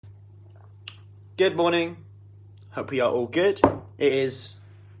Good morning. Hope we are all good. It is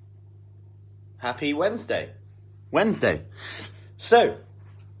Happy Wednesday. So,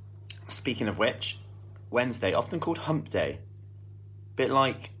 speaking of which, Wednesday, often called Hump Day. Bit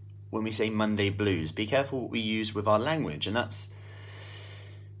like when we say Monday blues. Be careful what we use with our language, and that's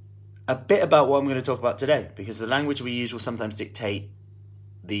a bit about what I'm going to talk about today, because the language we use will sometimes dictate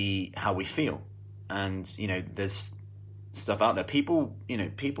how we feel. And, there's stuff out there. People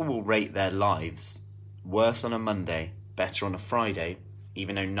will rate their lives worse on a Monday, better on a Friday,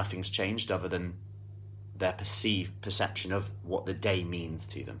 even though nothing's changed other than their perception of what the day means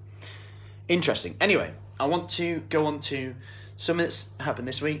to them. Interesting. Anyway, I want to go on to something that's happened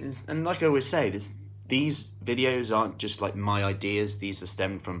this week. And like I always say, these videos aren't just like my ideas. These are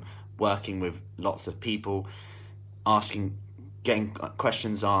stemmed from working with lots of people, getting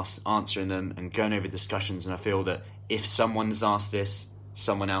questions asked, answering them, and going over discussions. And I feel that if someone's asked this,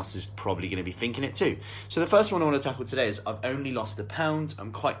 someone else is probably going to be thinking it too. So the first one I want to tackle today is I've only lost £1.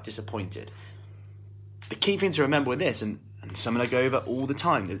 I'm quite disappointed. The key thing to remember with this, and something I go over all the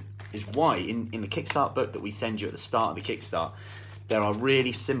time, is why in the Kickstart book that we send you at the start of the Kickstart, there are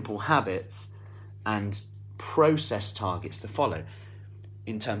really simple habits and process targets to follow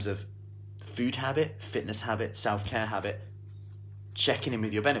in terms of food habit, fitness habit, self-care habit, checking in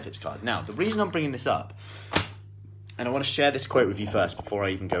with your benefits card. Now, the reason I'm bringing this up, and I want to share this quote with you first before I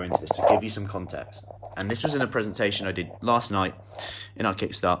even go into this to give you some context. And this was in a presentation I did last night in our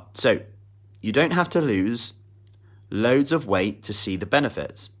Kickstart. So, you don't have to lose loads of weight to see the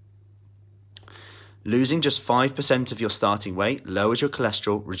benefits. Losing just 5% of your starting weight lowers your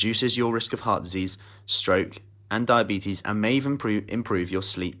cholesterol, reduces your risk of heart disease, stroke, and diabetes, and may even improve your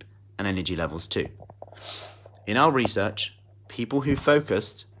sleep and energy levels too. In our research, people who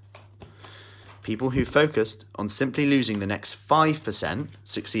focused on simply losing the next 5%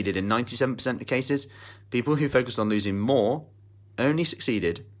 succeeded in 97% of cases. People who focused on losing more only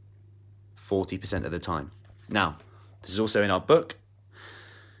succeeded 40% of the time. Now, this is also in our book.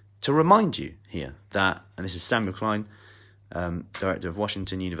 To remind you here that, and this is Samuel Klein, director of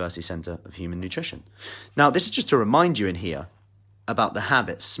Washington University Center of Human Nutrition. Now, this is just to remind you in here about the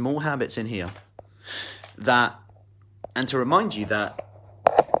habits, small habits in here, and to remind you that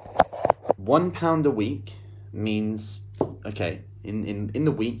 £1 a week means, okay, in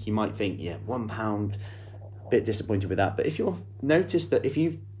the week you might think, yeah, £1, a bit disappointed with that. But if you'll notice that if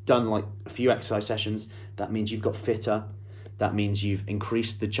you've done like a few exercise sessions, that means you've got fitter. That means you've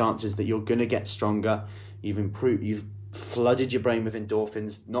increased the chances that you're going to get stronger. You've flooded your brain with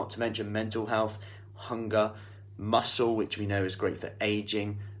endorphins, not to mention mental health, hunger, muscle, which we know is great for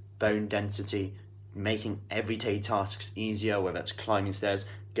aging, bone density, making everyday tasks easier, whether it's climbing stairs,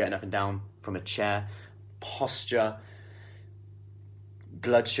 getting up and down from a chair, posture,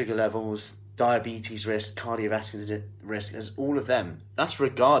 blood sugar levels, diabetes risk, cardiovascular risk, there's all of them. That's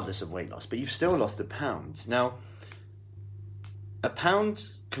regardless of weight loss, but you've still lost £1. Now,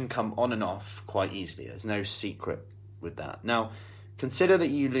 £1 can come on and off quite easily. There's no secret with that. Now, consider that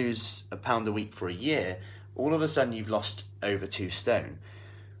you lose £1 a week for a year. All of a sudden, you've lost over 2 stone.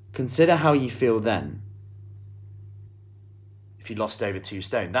 Consider how you feel then. If you lost over 2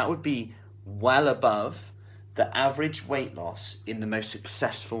 stone, that would be well above the average weight loss in the most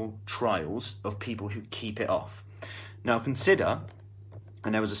successful trials of people who keep it off. Now consider,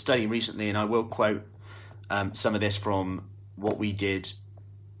 and there was a study recently, and I will quote some of this from what we did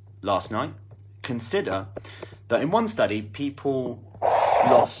last night. Consider that in one study, people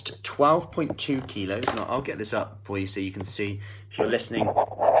lost 12.2 kilos. Now, I'll get this up for you so you can see. If you're listening,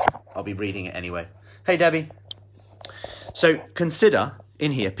 I'll be reading it anyway. Hey, Debbie. So consider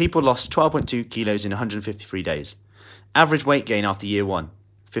in here, people lost 12.2 kilos in 153 days. Average weight gain after year 1,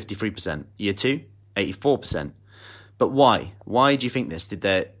 53%. Year 2, 84%. But why? Why do you think this? Did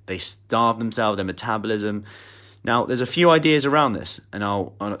they starve themselves, their metabolism? Now, there's a few ideas around this, and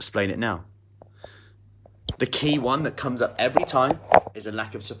I'll explain it now. The key one that comes up every time is a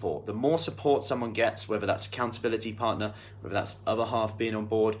lack of support. The more support someone gets, whether that's accountability partner, whether that's other half being on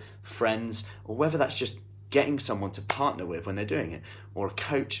board, friends, or whether that's just getting someone to partner with when they're doing it, or a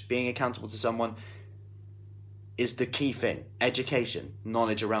coach being accountable to someone, is the key thing. Education,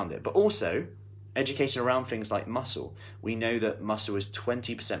 knowledge around it, but also education around things like muscle. We know that muscle is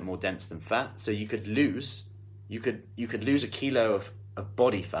 20% more dense than fat, so you could lose a kilo of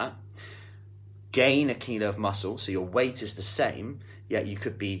body fat, gain a kilo of muscle, so your weight is the same, yet you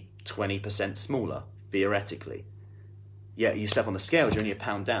could be 20% smaller, theoretically. Yet you step on the scales, you're only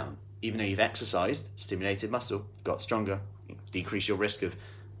 £1 down. Even though you've exercised, stimulated muscle, got stronger, decreased your risk of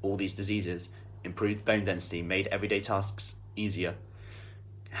all these diseases, improved bone density, made everyday tasks easier,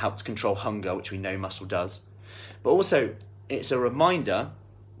 helps control hunger, which we know muscle does. But also, it's a reminder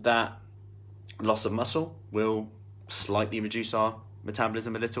that loss of muscle will slightly reduce our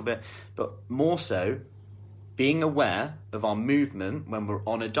metabolism a little bit, but more so, being aware of our movement when we're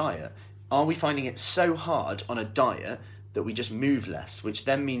on a diet. Are we finding it so hard on a diet that we just move less, which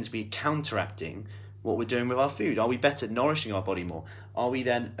then means we're counteracting what we're doing with our food? Are we better nourishing our body more? Are we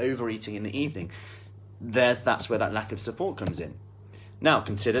then overeating in the evening? That's where that lack of support comes in. Now,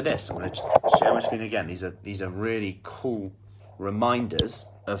 consider this. I'm going to share my screen again. These are really cool reminders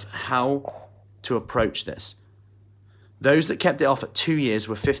of how to approach this. Those that kept it off at 2 years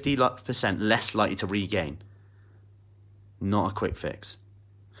were 50% less likely to regain. Not a quick fix.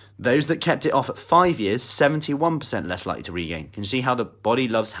 Those that kept it off at 5 years, 71% less likely to regain. Can you see how the body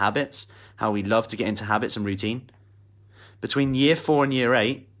loves habits? How we love to get into habits and routine? Between year 4 and year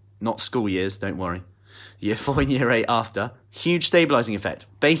 8, not school years, don't worry. Year 4 and year 8 after, huge stabilizing effect.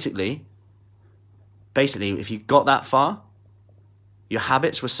 Basically, if you got that far, your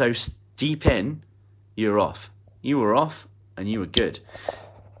habits were so deep in, you were off. You were off and you were good.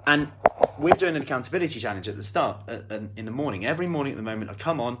 And we're doing an accountability challenge at the start, in the morning. Every morning at the moment, I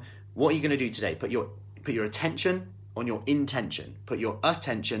come on, what are you going to do today? Put your attention on your intention. Put your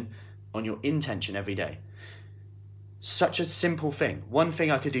attention on your intention every day. Such a simple thing. One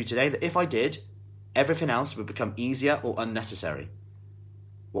thing I could do today that if I did, everything else would become easier or unnecessary.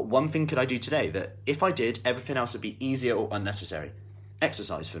 What one thing could I do today that if I did, everything else would be easier or unnecessary?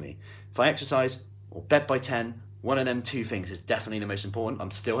 Exercise for me. If I exercise or bed by 10, one of them two things is definitely the most important. I'm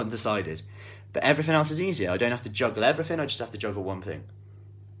still undecided. But everything else is easier. I don't have to juggle everything. I just have to juggle one thing.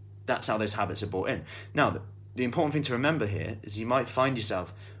 That's how those habits are brought in. Now, the important thing to remember here is you might find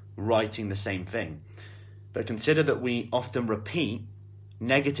yourself writing the same thing. But consider that we often repeat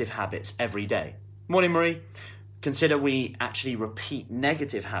negative habits every day. Morning, Marie. Consider we actually repeat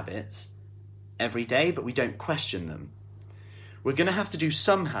negative habits every day, but we don't question them. We're going to have to do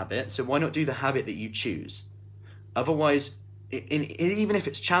some habit, so why not do the habit that you choose? Otherwise, even if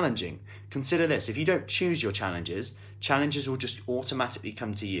it's challenging, consider this. If you don't choose your challenges will just automatically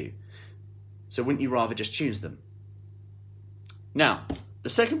come to you. So wouldn't you rather just choose them? Now, the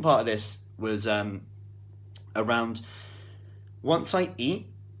second part of this was around once I eat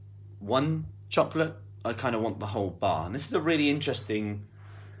one chocolate, I kind of want the whole bar. And this is a really interesting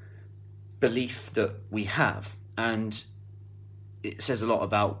belief that we have. And it says a lot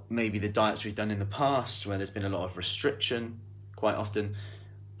about maybe the diets we've done in the past where there's been a lot of restriction quite often.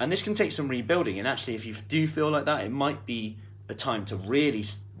 And this can take some rebuilding. And actually, if you do feel like that, it might be a time to really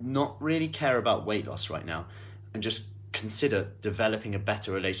not really care about weight loss right now and just consider developing a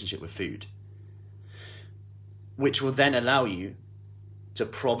better relationship with food, which will then allow you to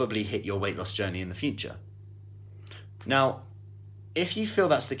probably hit your weight loss journey in the future. Now, if you feel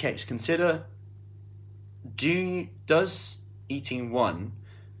that's the case, consider, does eating one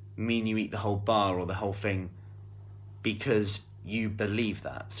mean you eat the whole bar or the whole thing because you believe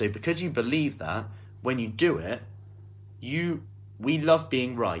that? So because you believe that, when you do it, we love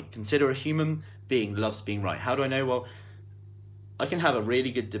being right. Consider a human being loves being right. How do I know? Well, I can have a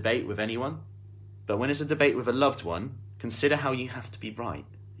really good debate with anyone, but when it's a debate with a loved one, consider how you have to be right.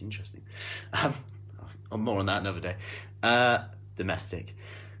 Interesting. More on that another day. Domestic.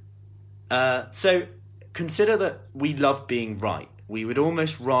 So consider that we love being right. We would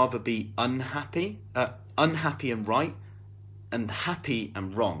almost rather be unhappy and right, and happy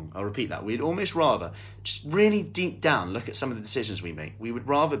and wrong. I'll repeat that. We'd almost rather, just really deep down, look at some of the decisions we make. We would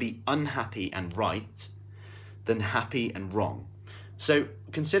rather be unhappy and right than happy and wrong. So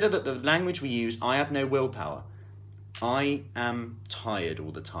consider that the language we use, I have no willpower. I am tired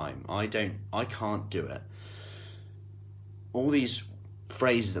all the time. I can't do it. All these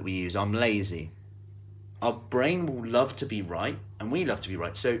phrases that we use, I'm lazy. Our brain will love to be right, and we love to be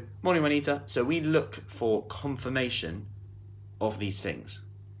right. So, morning, Juanita. So we look for confirmation of these things.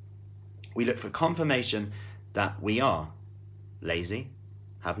 We look for confirmation that we are lazy,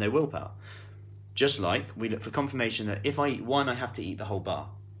 have no willpower. Just like we look for confirmation that if I eat one, I have to eat the whole bar.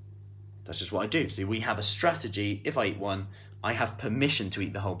 That's just what I do. So we have a strategy. If I eat one, I have permission to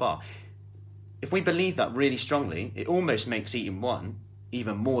eat the whole bar. If we believe that really strongly, it almost makes eating one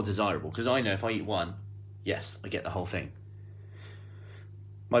even more desirable, because I know if I eat one, yes, I get the whole thing.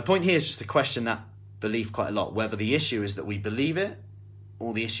 My point here is just to question that belief quite a lot, whether the issue is that we believe it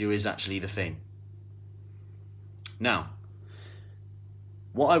or the issue is actually the thing. Now,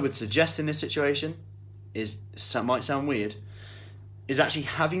 what I would suggest in this situation is, might sound weird, is actually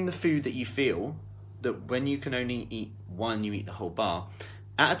having the food that you feel that when you can only eat one, you eat the whole bar,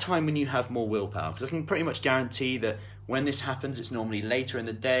 at a time when you have more willpower. Because I can pretty much guarantee that When this happens, it's normally later in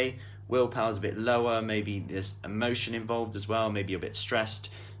the day. Willpower's a bit lower. Maybe there's emotion involved as well. Maybe you're a bit stressed,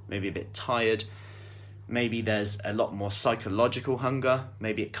 maybe a bit tired. Maybe there's a lot more psychological hunger.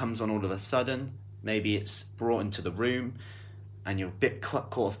 Maybe it comes on all of a sudden. Maybe it's brought into the room and you're a bit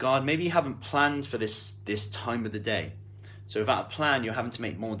caught off guard. Maybe you haven't planned for this time of the day. So without a plan, you're having to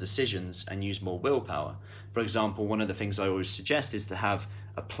make more decisions and use more willpower. For example, one of the things I always suggest is to have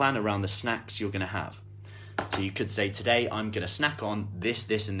a plan around the snacks you're going to have. So you could say, today I'm going to snack on this,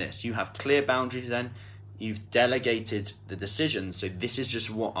 this, and this. You have clear boundaries then. You've delegated the decision. So this is just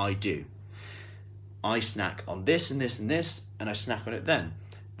what I do. I snack on this and this and this, and I snack on it then.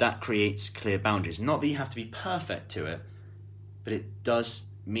 That creates clear boundaries. Not that you have to be perfect to it, but it does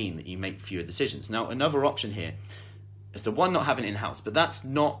mean that you make fewer decisions. Now, another option here is the one not having it in-house, but that's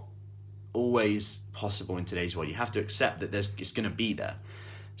not always possible in today's world. You have to accept that it's going to be there.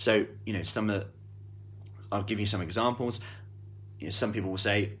 So, I'll give you some examples. Some people will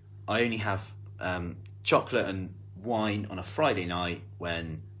say, I only have chocolate and wine on a Friday night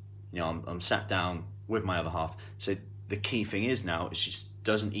when I'm sat down with my other half. So the key thing is now is she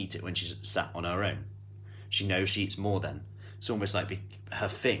doesn't eat it when she's sat on her own. She knows she eats more then. It's almost like her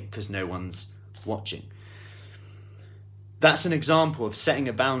thing because no one's watching. That's an example of setting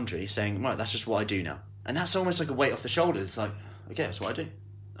a boundary, saying, right, that's just what I do now. And that's almost like a weight off the shoulders. It's like, okay, that's what I do.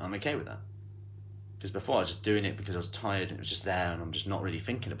 I'm okay with that. Because before I was just doing it because I was tired and it was just there and I'm just not really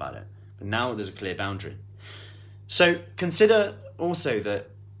thinking about it. But now there's a clear boundary. So consider also that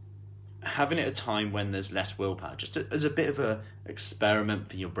having it at a time when there's less willpower, just as a bit of an experiment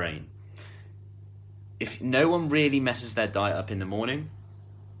for your brain. If no one really messes their diet up in the morning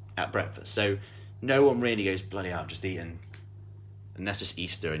at breakfast, so no one really goes, bloody hell, I've just eaten, unless it's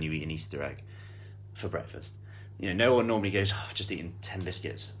Easter and you eat an Easter egg for breakfast. No one normally goes, I've just eaten 10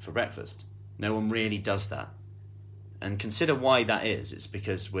 biscuits for breakfast. No one really does that. And consider why that is. It's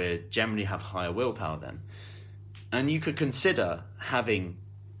because we generally have higher willpower then. And you could consider having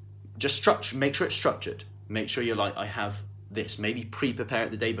just structure, make sure it's structured. Make sure you're like, I have this. Maybe pre-prepare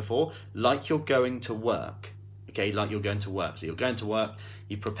it the day before, like you're going to work. Okay, like you're going to work. So you're going to work,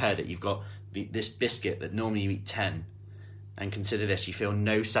 you've prepared it. You've got this biscuit that normally you eat 10. And consider this, you feel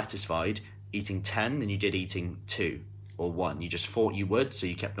no satisfied eating 10 than you did eating 2 or 1. You just thought you would, so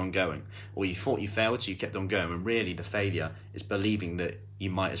you kept on going. Or you thought you failed, so you kept on going. And really the failure is believing that you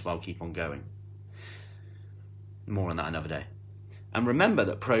might as well keep on going. More on that another day. And remember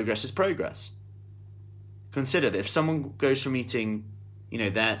that progress is progress. Consider that if someone goes from eating,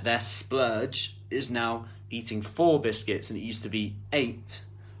 their splurge is now eating 4 biscuits and it used to be 8,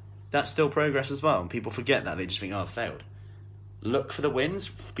 that's still progress as well. And people forget that. They just think, oh, I've failed. Look for the wins.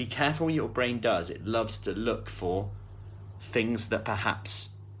 Be careful what your brain does. It loves to look for things that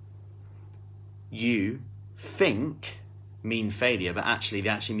perhaps you think mean failure, but actually they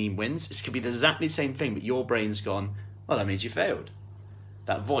actually mean wins. It could be exactly the same thing, but your brain's gone, well, that means you failed.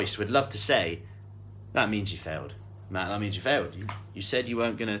 That voice would love to say, that means you failed. Matt, that means you failed. You said you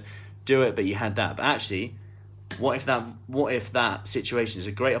weren't going to do it, but you had that. But actually, what if that situation is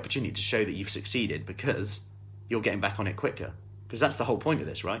a great opportunity to show that you've succeeded because you're getting back on it quicker? Because that's the whole point of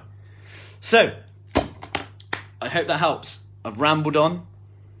this, right? So, I hope that helps. I've rambled on.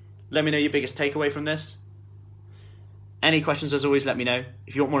 Let me know your biggest takeaway from this. Any questions, as always, let me know.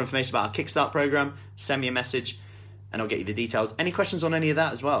 If you want more information about our Kickstart program, send me a message and I'll get you the details. Any questions on any of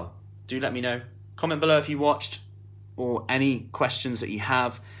that as well, do let me know. Comment below if you watched or any questions that you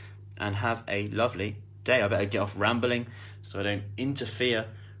have, and have a lovely day. I better get off rambling so I don't interfere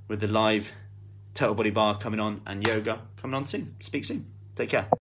with the live Total Body Bar coming on and yoga coming on soon. Speak soon. Take care.